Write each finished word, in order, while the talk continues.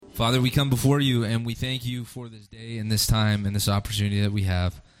Father, we come before you and we thank you for this day and this time and this opportunity that we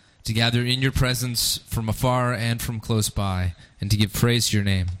have to gather in your presence from afar and from close by and to give praise to your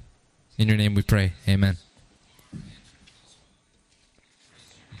name. In your name we pray. Amen.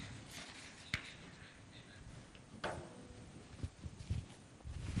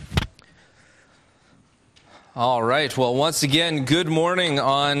 All right. Well, once again, good morning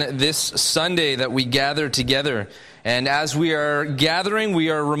on this Sunday that we gather together. And as we are gathering, we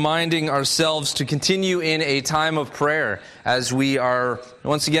are reminding ourselves to continue in a time of prayer as we are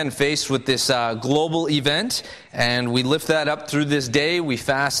once again faced with this global event. And we lift that up through this day. We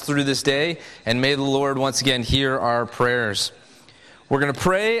fast through this day. And may the Lord once again hear our prayers. We're going to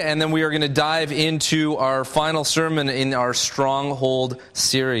pray, and then we are going to dive into our final sermon in our Stronghold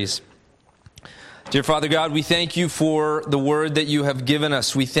series. Dear Father God, we thank you for the word that you have given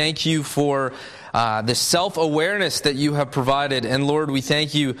us. We thank you for the self-awareness that you have provided. And Lord, we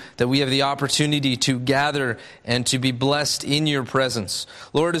thank you that we have the opportunity to gather and to be blessed in your presence.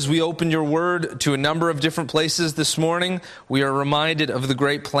 Lord, as we open your word to a number of different places this morning, we are reminded of the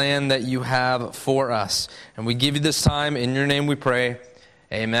great plan that you have for us. And we give you this time. In your name we pray.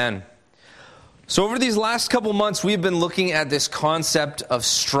 Amen. So over these last couple months, we've been looking at this concept of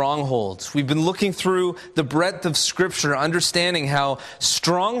strongholds. We've been looking through the breadth of Scripture, understanding how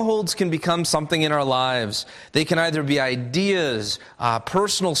strongholds can become something in our lives. They can either be ideas,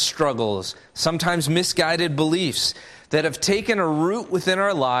 personal struggles, sometimes misguided beliefs that have taken a root within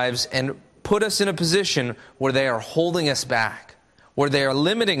our lives and put us in a position where they are holding us back, where they are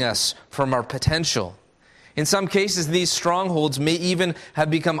limiting us from our potential. In some cases, these strongholds may even have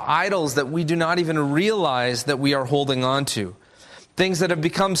become idols that we do not even realize that we are holding on to. Things that have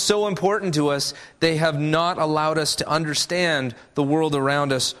become so important to us, they have not allowed us to understand the world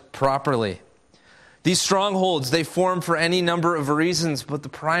around us properly. These strongholds, they form for any number of reasons, but the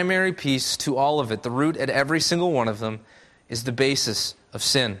primary piece to all of it, the root at every single one of them, is the basis of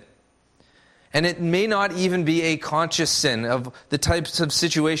sin. And it may not even be a conscious sin of the types of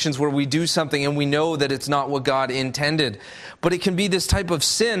situations where we do something and we know that it's not what God intended. But it can be this type of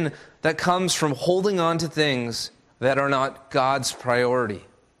sin that comes from holding on to things that are not God's priority.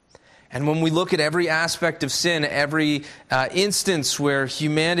 And when we look at every aspect of sin, every instance where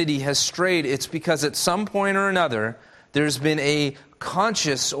humanity has strayed, it's because at some point or another, there's been a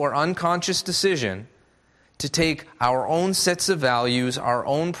conscious or unconscious decision to take our own sets of values, our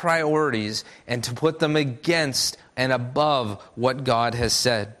own priorities, and to put them against and above what God has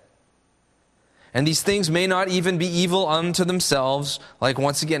said. And these things may not even be evil unto themselves, like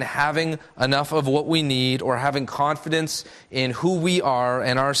once again having enough of what we need or having confidence in who we are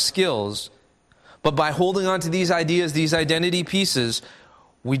and our skills. But by holding on to these ideas, these identity pieces,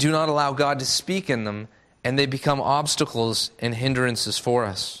 we do not allow God to speak in them, and they become obstacles and hindrances for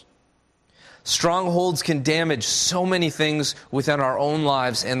us. Strongholds can damage so many things within our own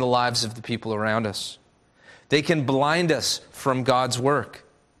lives and the lives of the people around us. They can blind us from God's work.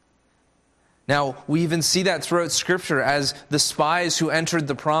 Now, we even see that throughout Scripture as the spies who entered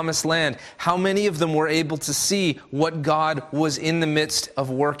the promised land. How many of them were able to see what God was in the midst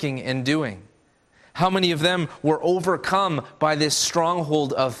of working and doing? How many of them were overcome by this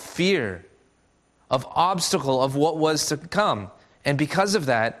stronghold of fear, of obstacle of what was to come? And because of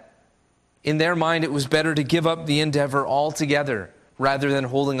that, in their mind, it was better to give up the endeavor altogether rather than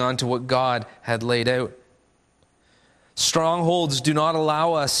holding on to what God had laid out. Strongholds do not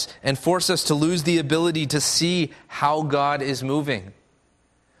allow us and force us to lose the ability to see how God is moving.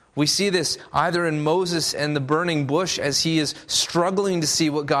 We see this either in Moses and the burning bush as he is struggling to see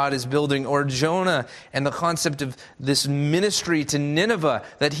what God is building, or Jonah and the concept of this ministry to Nineveh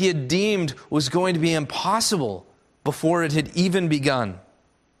that he had deemed was going to be impossible before it had even begun.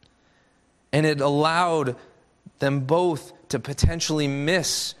 And it allowed them both to potentially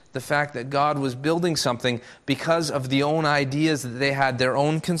miss the fact that God was building something because of the own ideas that they had, their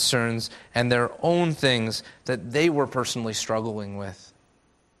own concerns, and their own things that they were personally struggling with.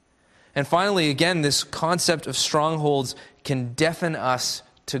 And finally, again, this concept of strongholds can deafen us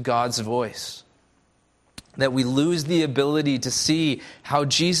to God's voice. That we lose the ability to see how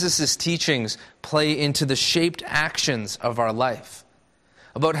Jesus' teachings play into the shaped actions of our life.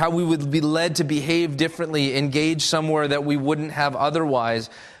 About how we would be led to behave differently, engage somewhere that we wouldn't have otherwise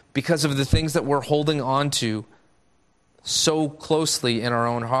because of the things that we're holding on to so closely in our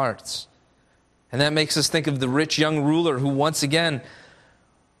own hearts. And that makes us think of the rich young ruler who once again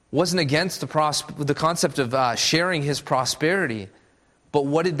wasn't against the concept of sharing his prosperity. But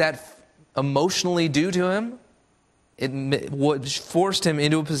what did that emotionally do to him? It forced him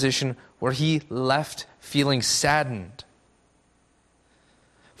into a position where he left feeling saddened.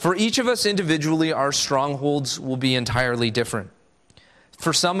 For each of us individually, our strongholds will be entirely different.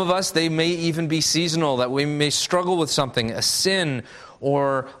 For some of us, they may even be seasonal, that we may struggle with something, a sin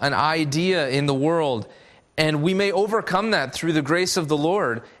or an idea in the world, and we may overcome that through the grace of the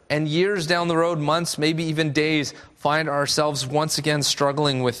Lord, and years down the road, months, maybe even days, find ourselves once again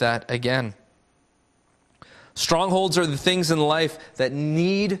struggling with that again. Strongholds are the things in life that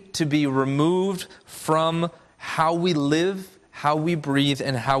need to be removed from how we live, how we breathe,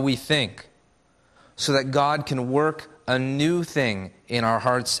 and how we think, so that God can work a new thing in our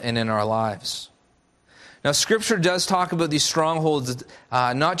hearts and in our lives. Now, Scripture does talk about these strongholds,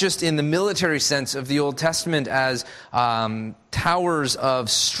 not just in the military sense of the Old Testament as towers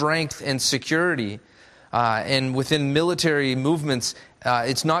of strength and security, and within military movements,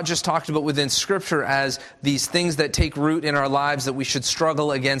 it's not just talked about within Scripture as these things that take root in our lives that we should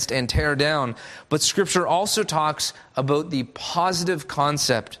struggle against and tear down, but Scripture also talks about the positive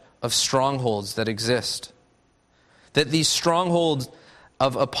concept of strongholds that exist. That these strongholds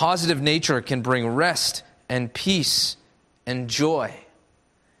of a positive nature can bring rest and peace and joy.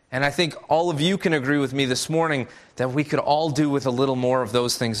 And I think all of you can agree with me this morning that we could all do with a little more of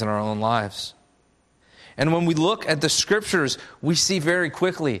those things in our own lives. And when we look at the Scriptures, we see very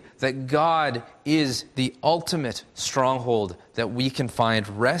quickly that God is the ultimate stronghold that we can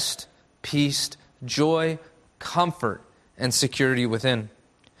find rest, peace, joy, comfort, and security within.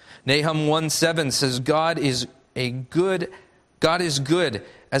 Nahum 1:7 says, God is good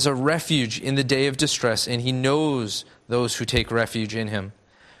as a refuge in the day of distress, and he knows those who take refuge in him.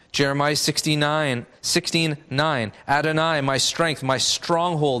 Jeremiah 16:9, Adonai, my strength, my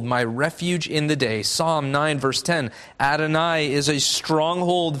stronghold, my refuge in the day. Psalm 9, verse 10, Adonai is a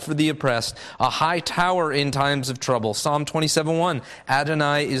stronghold for the oppressed, a high tower in times of trouble. Psalm 27:1,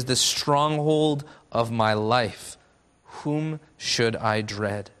 Adonai is the stronghold of my life. Whom should I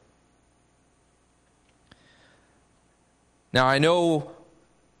dread? Now, I know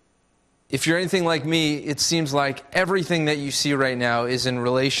if you're anything like me, it seems like everything that you see right now is in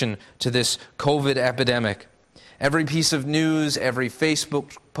relation to this COVID epidemic. Every piece of news, every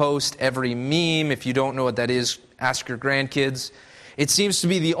Facebook post, every meme, if you don't know what that is, ask your grandkids. It seems to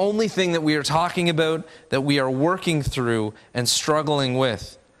be the only thing that we are talking about, that we are working through and struggling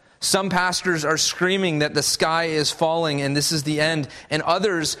with. Some pastors are screaming that the sky is falling and this is the end, and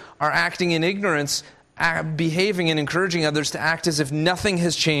others are acting in ignorance, behaving and encouraging others to act as if nothing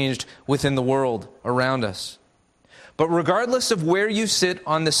has changed within the world around us. But regardless of where you sit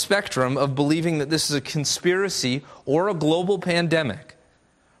on the spectrum of believing that this is a conspiracy or a global pandemic,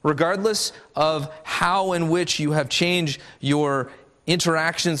 regardless of how in which you have changed your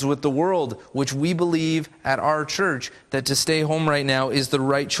interactions with the world, which we believe at our church that to stay home right now is the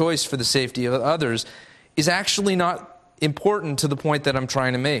right choice for the safety of others, is actually not important to the point that I'm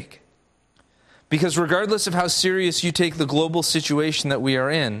trying to make. Because regardless of how serious you take the global situation that we are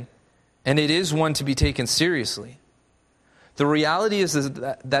in, and it is one to be taken seriously, the reality is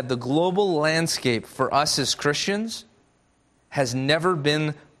that the global landscape for us as Christians has never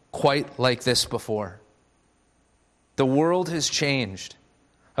been quite like this before. The world has changed.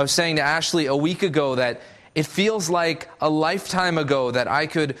 I was saying to Ashley a week ago that it feels like a lifetime ago that I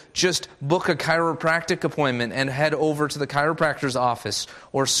could just book a chiropractic appointment and head over to the chiropractor's office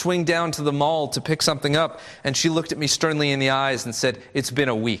or swing down to the mall to pick something up. And she looked at me sternly in the eyes and said, "It's been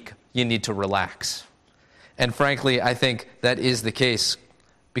a week. You need to relax." And frankly, I think that is the case.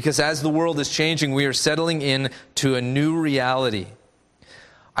 Because as the world is changing, we are settling in to a new reality.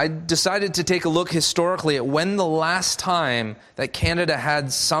 I decided to take a look historically at when the last time that Canada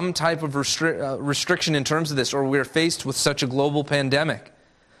had some type of restriction in terms of this, or we were faced with such a global pandemic.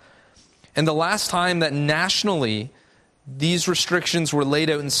 And the last time that nationally these restrictions were laid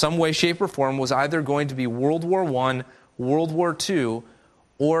out in some way, shape, or form was either going to be World War I, World War II,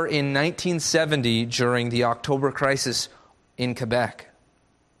 or in 1970 during the October crisis in Quebec.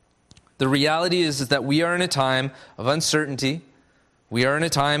 The reality is that we are in a time of uncertainty. We are in a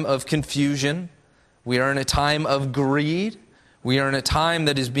time of confusion. We are in a time of greed. We are in a time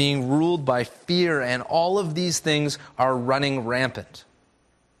that is being ruled by fear, and all of these things are running rampant.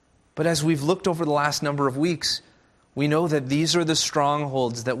 But as we've looked over the last number of weeks, we know that these are the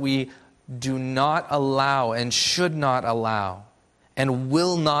strongholds that we do not allow and should not allow and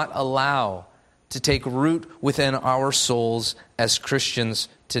will not allow to take root within our souls as Christians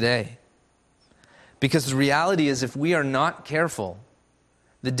today. Because the reality is, if we are not careful,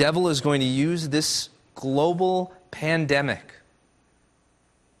 the devil is going to use this global pandemic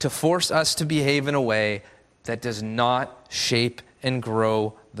to force us to behave in a way that does not shape and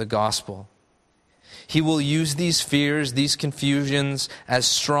grow the gospel. He will use these fears, these confusions as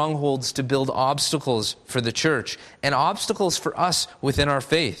strongholds to build obstacles for the church and obstacles for us within our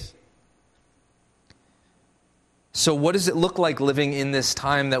faith. So what does it look like living in this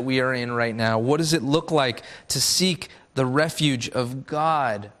time that we are in right now? What does it look like to seek the refuge of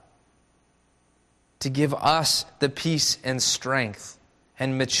God to give us the peace and strength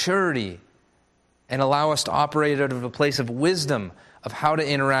and maturity and allow us to operate out of a place of wisdom of how to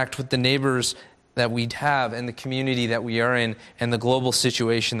interact with the neighbors that we have and the community that we are in and the global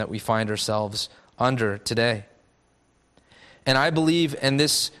situation that we find ourselves under today? And I believe, and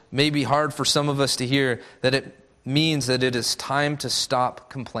this may be hard for some of us to hear, that it means that it is time to stop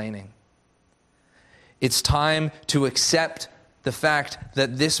complaining. It's time to accept the fact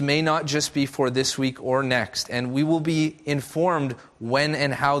that this may not just be for this week or next, and we will be informed when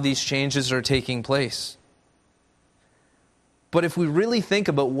and how these changes are taking place. But if we really think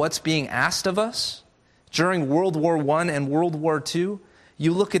about what's being asked of us during World War I and World War II,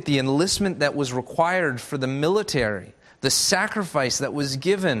 you look at the enlistment that was required for the military, the sacrifice that was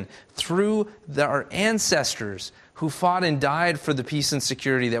given through our ancestors who fought and died for the peace and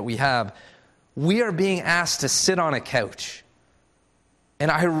security that we have. We are being asked to sit on a couch. And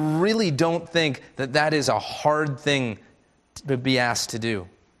I really don't think that that is a hard thing to be asked to do.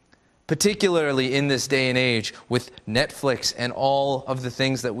 Particularly in this day and age with Netflix and all of the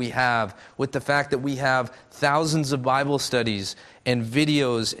things that we have, with the fact that we have thousands of Bible studies and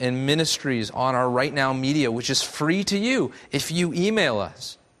videos and ministries on our Right Now media, which is free to you if you email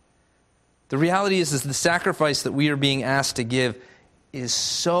us. The reality is the sacrifice that we are being asked to give is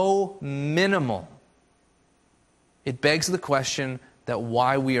so minimal. It begs the question that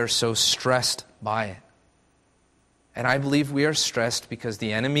why we are so stressed by it. And I believe we are stressed because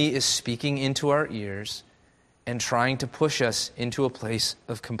the enemy is speaking into our ears and trying to push us into a place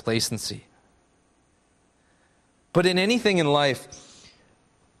of complacency. But in anything in life,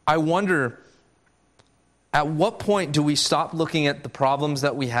 I wonder, at what point do we stop looking at the problems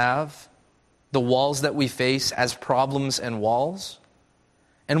that we have, the walls that we face, as problems and walls?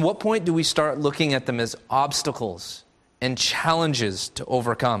 And what point do we start looking at them as obstacles and challenges to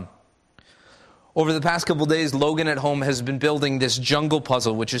overcome? Over the past couple days, Logan at home has been building this jungle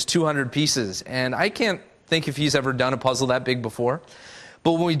puzzle, which is 200 pieces. And I can't think if he's ever done a puzzle that big before.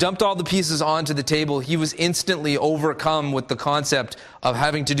 But when we dumped all the pieces onto the table, he was instantly overcome with the concept of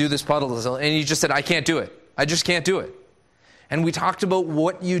having to do this puzzle. And he just said, I can't do it. I just can't do it. And we talked about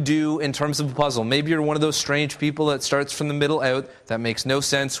what you do in terms of a puzzle. Maybe you're one of those strange people that starts from the middle out. That makes no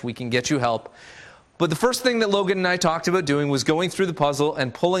sense. We can get you help. But the first thing that Logan and I talked about doing was going through the puzzle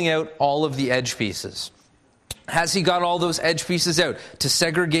and pulling out all of the edge pieces. Has he got all those edge pieces out to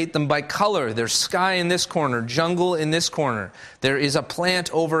segregate them by color? There's sky in this corner, jungle in this corner. There is a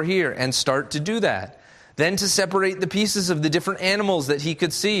plant over here, and start to do that. Then to separate the pieces of the different animals that he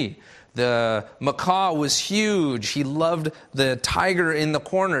could see. The macaw was huge. He loved the tiger in the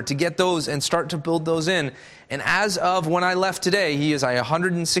corner, to get those and start to build those in. And as of when I left today, he is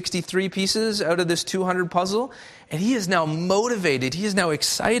 163 pieces out of this 200 puzzle. And he is now motivated. He is now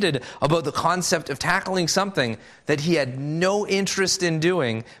excited about the concept of tackling something that he had no interest in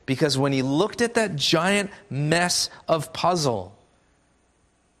doing, because when he looked at that giant mess of puzzle,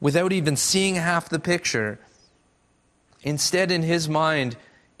 without even seeing half the picture, instead in his mind,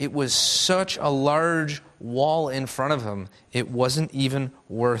 it was such a large wall in front of him, it wasn't even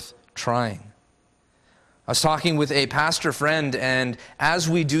worth trying. I was talking with a pastor friend, and as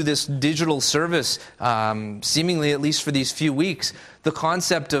we do this digital service, seemingly at least for these few weeks, the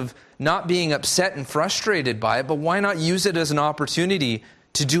concept of not being upset and frustrated by it, but why not use it as an opportunity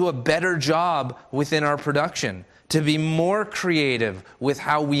to do a better job within our production, to be more creative with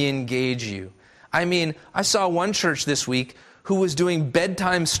how we engage you. I mean, I saw one church this week who was doing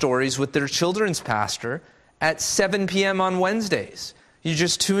bedtime stories with their children's pastor at 7 p.m. on Wednesdays. You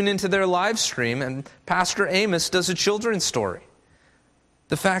just tune into their live stream and Pastor Amos does a children's story.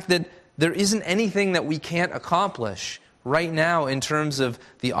 The fact that there isn't anything that we can't accomplish right now in terms of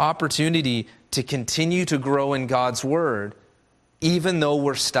the opportunity to continue to grow in God's Word, even though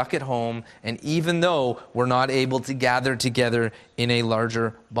we're stuck at home and even though we're not able to gather together in a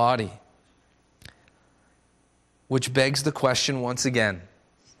larger body. Which begs the question once again,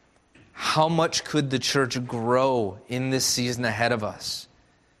 how much could the church grow in this season ahead of us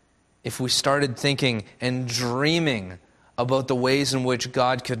if we started thinking and dreaming about the ways in which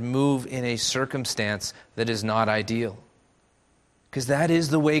God could move in a circumstance that is not ideal? Because that is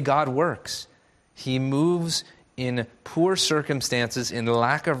the way God works. He moves in poor circumstances, in the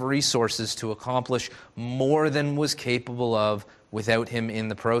lack of resources, to accomplish more than was capable of without him in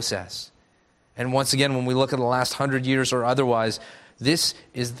the process. And once again, when we look at the last 100 years or otherwise, this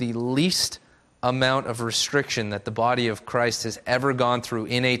is the least amount of restriction that the body of Christ has ever gone through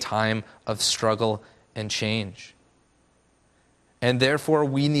in a time of struggle and change. And therefore,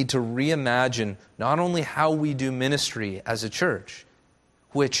 we need to reimagine not only how we do ministry as a church,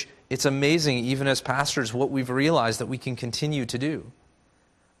 which it's amazing, even as pastors, what we've realized that we can continue to do.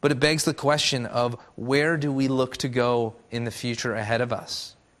 But it begs the question of where do we look to go in the future ahead of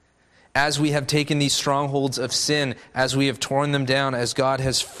us? As we have taken these strongholds of sin, as we have torn them down, as God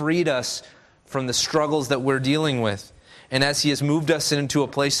has freed us from the struggles that we're dealing with, and as He has moved us into a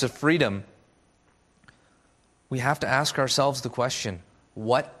place of freedom, we have to ask ourselves the question,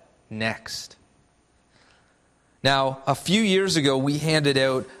 what next? Now, a few years ago, we handed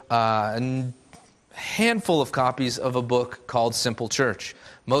out a handful of copies of a book called Simple Church.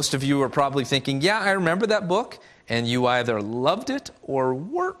 Most of you are probably thinking, yeah, I remember that book, and you either loved it or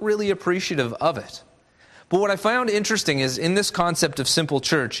weren't really appreciative of it. But what I found interesting is in this concept of Simple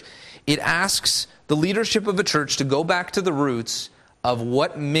Church, it asks the leadership of a church to go back to the roots of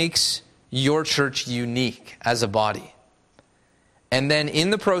what makes your church unique as a body. And then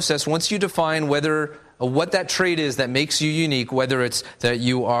in the process, once you define what that trait is that makes you unique, whether it's that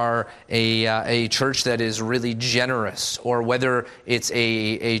you are a church that is really generous, or whether it's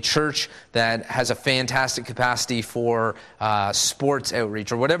a church that has a fantastic capacity for sports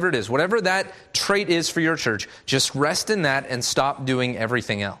outreach, or whatever it is, whatever that trait is for your church, just rest in that and stop doing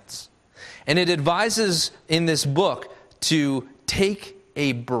everything else. And it advises in this book to take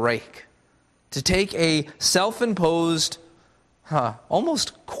a break, to take a self-imposed,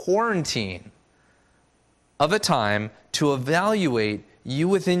 almost quarantine of a time to evaluate you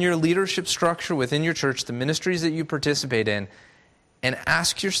within your leadership structure, within your church, the ministries that you participate in, and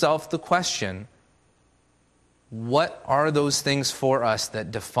ask yourself the question, what are those things for us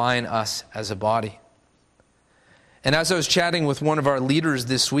that define us as a body? And as I was chatting with one of our leaders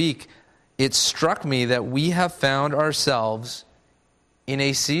this week, it struck me that we have found ourselves in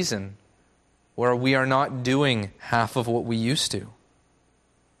a season where we are not doing half of what we used to.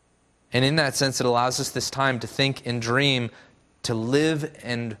 And in that sense, it allows us this time to think and dream, to live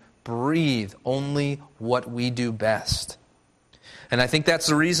and breathe only what we do best. And I think that's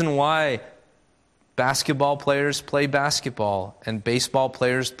the reason why basketball players play basketball and baseball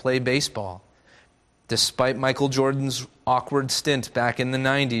players play baseball. Despite Michael Jordan's awkward stint back in the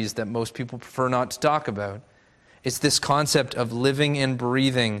 90s that most people prefer not to talk about, it's this concept of living and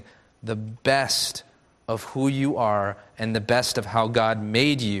breathing the best of who you are and the best of how God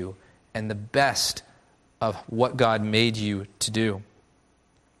made you and the best of what God made you to do.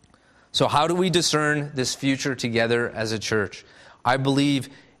 So how do we discern this future together as a church? I believe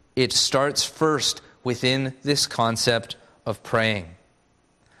it starts first within this concept of praying.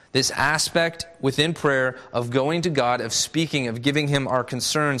 This aspect within prayer of going to God, of speaking, of giving Him our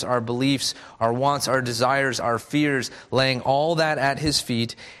concerns, our beliefs, our wants, our desires, our fears, laying all that at His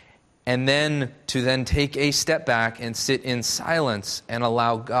feet, and then to take a step back and sit in silence and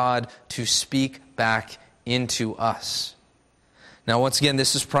allow God to speak back into us. Now, once again,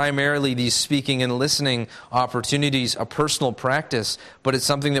 this is primarily these speaking and listening opportunities, a personal practice, but it's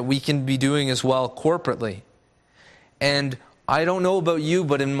something that we can be doing as well corporately. And I don't know about you,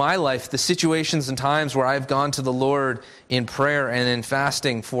 but in my life, the situations and times where I've gone to the Lord in prayer and in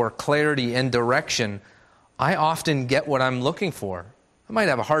fasting for clarity and direction, I often get what I'm looking for. I might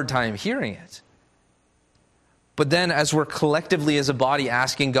have a hard time hearing it. But then as we're collectively as a body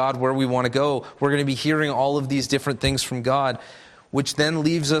asking God where we want to go, we're going to be hearing all of these different things from God, which then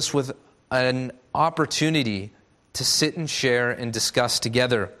leaves us with an opportunity to sit and share and discuss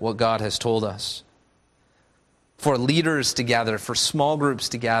together what God has told us. For leaders to gather, for small groups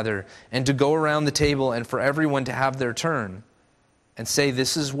to gather, and to go around the table and for everyone to have their turn and say,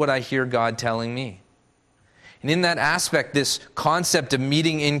 this is what I hear God telling me. And in that aspect, this concept of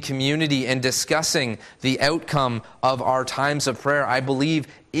meeting in community and discussing the outcome of our times of prayer, I believe,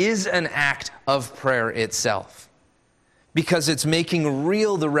 is an act of prayer itself. Because it's making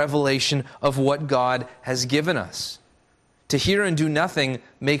real the revelation of what God has given us. To hear and do nothing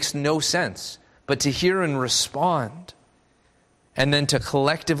makes no sense. But to hear and respond, and then to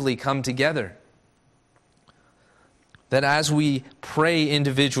collectively come together. That as we pray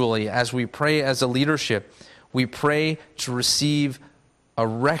individually, as we pray as a leadership, we pray to receive a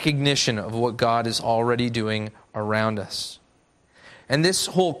recognition of what God is already doing around us. And this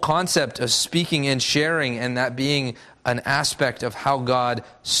whole concept of speaking and sharing and that being an aspect of how God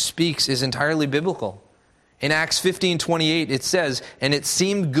speaks is entirely biblical. In Acts 15:28, it says, and it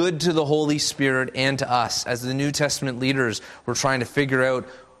seemed good to the Holy Spirit and to us, as the New Testament leaders were trying to figure out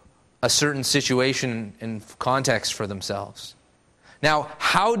a certain situation and context for themselves. Now,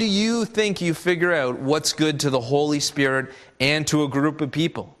 how do you think you figure out what's good to the Holy Spirit and to a group of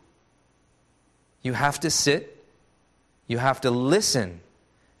people? You have to sit, you have to listen,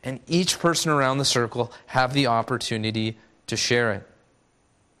 and each person around the circle have the opportunity to share it.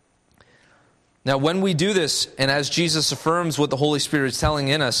 Now, when we do this, and as Jesus affirms what the Holy Spirit is telling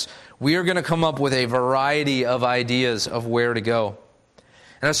in us, we are going to come up with a variety of ideas of where to go.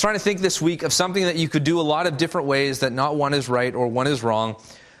 And I was trying to think this week of something that you could do a lot of different ways, that not one is right or one is wrong.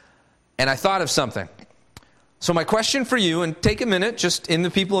 And I thought of something. So my question for you, and take a minute, just in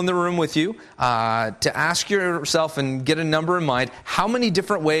the people in the room with you, to ask yourself and get a number in mind, how many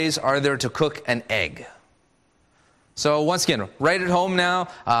different ways are there to cook an egg? So once again, right at home now,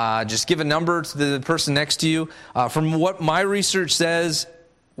 just give a number to the person next to you. From what my research says,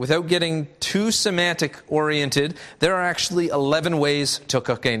 without getting too semantic-oriented, there are actually 11 ways to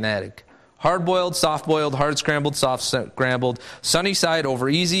cook an egg. Hard-boiled, soft-boiled, hard-scrambled, soft-scrambled, sunny side over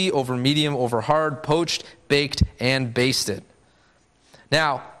easy, over medium, over hard, poached, baked, and basted.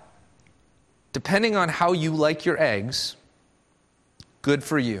 Now, depending on how you like your eggs, good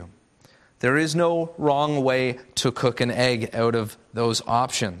for you. There is no wrong way to cook an egg out of those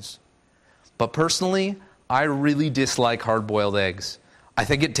options. But personally, I really dislike hard-boiled eggs. I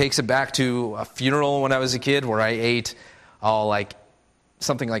think it takes it back to a funeral when I was a kid where I ate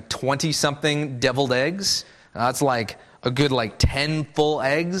something like 20-something deviled eggs. That's like a good 10 full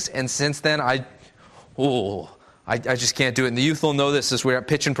eggs. And since then, I just can't do it. And the youth will know this as we're at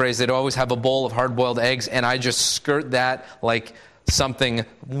Pitch and Praise. They'd always have a bowl of hard-boiled eggs, and I just skirt that like something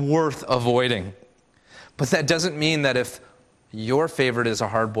worth avoiding. But that doesn't mean that if your favorite is a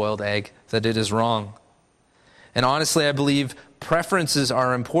hard-boiled egg, that it is wrong. And honestly, I believe preferences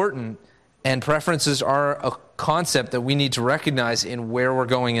are important, and preferences are a concept that we need to recognize in where we're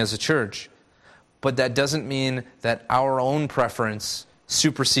going as a church. But that doesn't mean that our own preference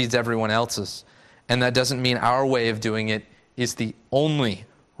supersedes everyone else's. And that doesn't mean our way of doing it is the only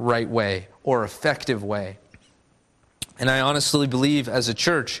right way or effective way. And I honestly believe as a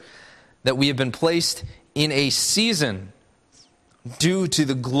church that we have been placed in a season due to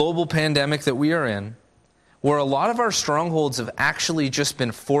the global pandemic that we are in, where a lot of our strongholds have actually just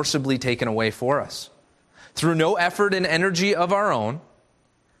been forcibly taken away for us. Through no effort and energy of our own,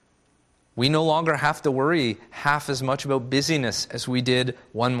 we no longer have to worry half as much about busyness as we did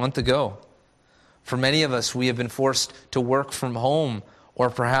 1 month ago. For many of us, we have been forced to work from home, or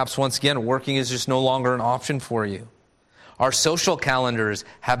perhaps, once again, working is just no longer an option for you. Our social calendars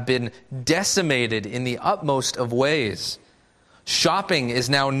have been decimated in the utmost of ways. Shopping is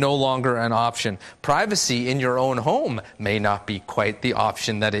now no longer an option. Privacy in your own home may not be quite the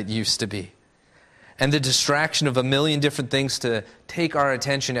option that it used to be. And the distraction of a million different things to take our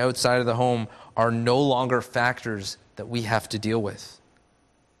attention outside of the home are no longer factors that we have to deal with.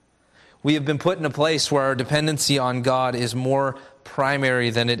 We have been put in a place where our dependency on God is more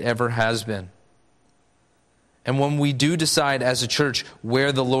primary than it ever has been. And when we do decide as a church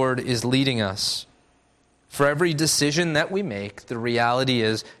where the Lord is leading us, for every decision that we make, the reality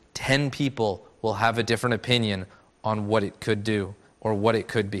is 10 people will have a different opinion on what it could do or what it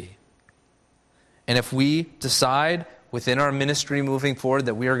could be. And if we decide within our ministry moving forward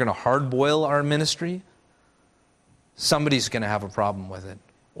that we are going to hard-boil our ministry, somebody's going to have a problem with it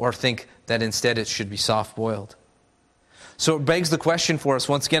or think that instead it should be soft-boiled. So it begs the question for us,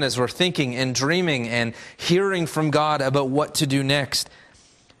 once again, as we're thinking and dreaming and hearing from God about what to do next,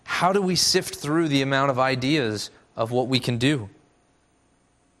 how do we sift through the amount of ideas of what we can do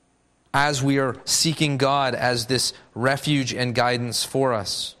as we are seeking God as this refuge and guidance for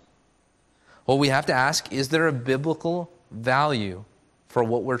us? Well, we have to ask, is there a biblical value for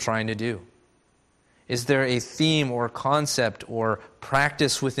what we're trying to do? Is there a theme or concept or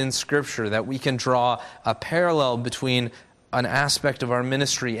practice within Scripture that we can draw a parallel between an aspect of our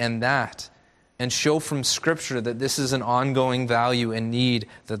ministry and that, and show from Scripture that this is an ongoing value and need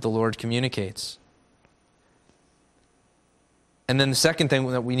that the Lord communicates? And then the second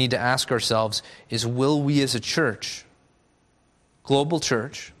thing that we need to ask ourselves is, will we as a church, global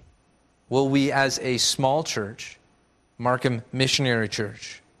church, will we as a small church, Markham Missionary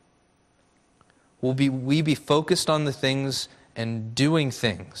Church, will we be focused on the things and doing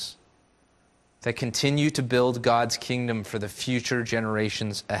things that continue to build God's kingdom for the future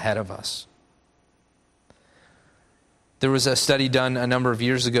generations ahead of us? There was a study done a number of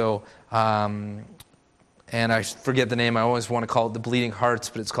years ago, and I forget the name. I always want to call it the Bleeding Hearts,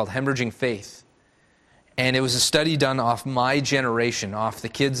 but it's called Hemorrhaging Faith. And it was a study done off my generation, off the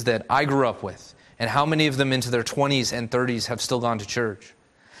kids that I grew up with, and how many of them into their 20s and 30s have still gone to church.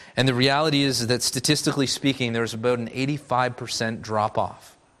 And the reality is that statistically speaking, there's about an 85%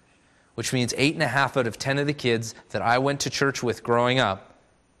 drop-off, which means 8.5 out of 10 of the kids that I went to church with growing up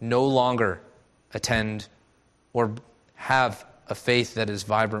no longer attend or have a faith that is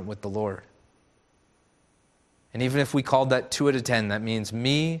vibrant with the Lord. And even if we called that 2 out of 10, that means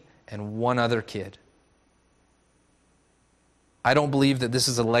me and one other kid. I don't believe that this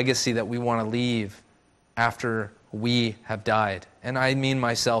is a legacy that we want to leave after we have died, and I mean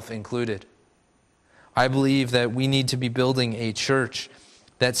myself included. I believe that we need to be building a church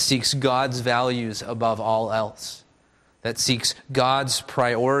that seeks God's values above all else, that seeks God's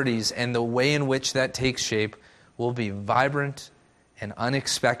priorities, and the way in which that takes shape will be vibrant and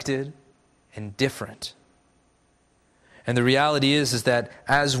unexpected and different. And the reality is that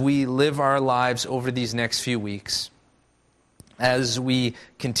as we live our lives over these next few weeks, as we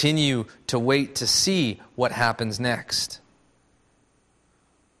continue to wait to see what happens next,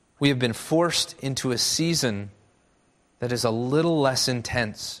 we have been forced into a season that is a little less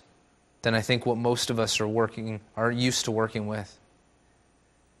intense than I think what most of us are used to working with.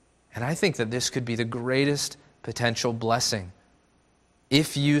 And I think that this could be the greatest potential blessing,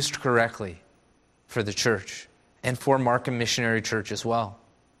 if used correctly, for the church and for Markham Missionary Church as well.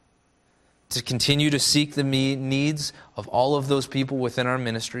 To continue to seek the needs of all of those people within our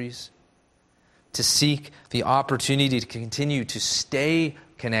ministries, to seek the opportunity to continue to stay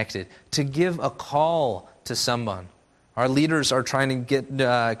connected, to give a call to someone. Our leaders are trying to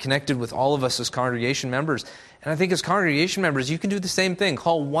get connected with all of us as congregation members. And I think as congregation members, you can do the same thing.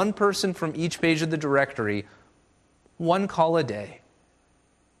 Call one person from each page of the directory, one call a day,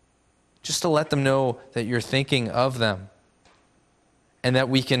 just to let them know that you're thinking of them, and that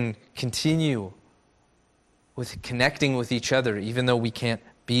we can continue with connecting with each other even though we can't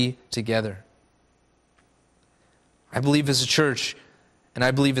be together. I believe as a church, and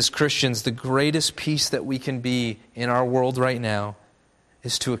I believe as Christians, the greatest peace that we can be in our world right now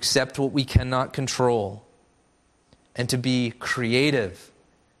is to accept what we cannot control and to be creative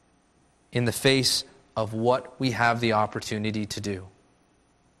in the face of what we have the opportunity to do.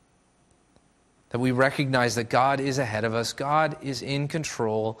 That we recognize that God is ahead of us, God is in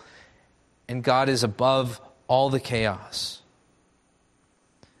control, and God is above all the chaos.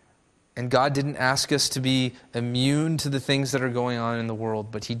 And God didn't ask us to be immune to the things that are going on in the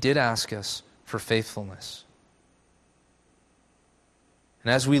world, but He did ask us for faithfulness.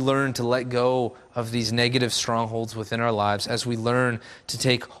 And as we learn to let go of these negative strongholds within our lives, as we learn to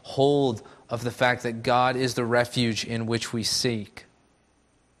take hold of the fact that God is the refuge in which we seek,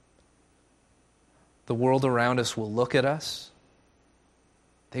 the world around us will look at us.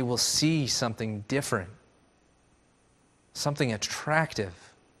 They will see something different, something attractive,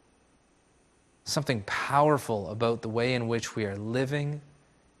 something powerful about the way in which we are living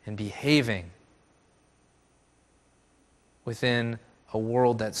and behaving within a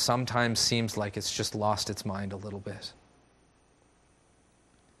world that sometimes seems like it's just lost its mind a little bit.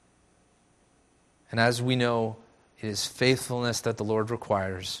 And as we know, it is faithfulness that the Lord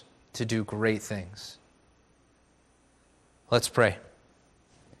requires to do great things. Let's pray.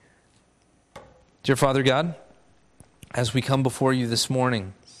 Dear Father God, as we come before you this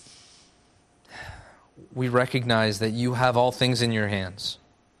morning, we recognize that you have all things in your hands.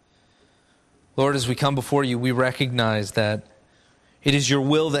 Lord, as we come before you, we recognize that it is your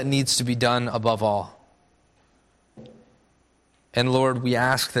will that needs to be done above all. And Lord, we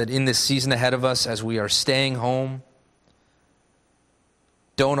ask that in this season ahead of us, as we are staying home,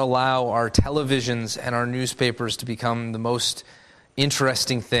 don't allow our televisions and our newspapers to become the most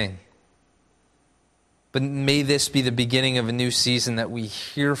interesting thing. But may this be the beginning of a new season that we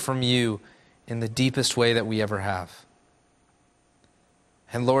hear from you in the deepest way that we ever have.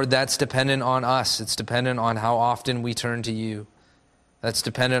 And Lord, that's dependent on us. It's dependent on how often we turn to you. That's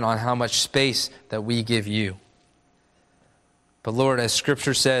dependent on how much space that we give you. But Lord, as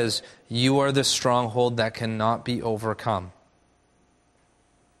Scripture says, you are the stronghold that cannot be overcome.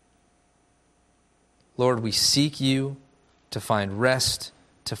 Lord, we seek you to find rest,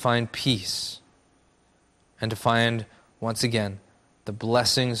 to find peace, and to find, once again, the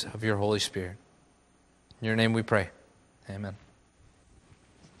blessings of your Holy Spirit. In your name we pray. Amen.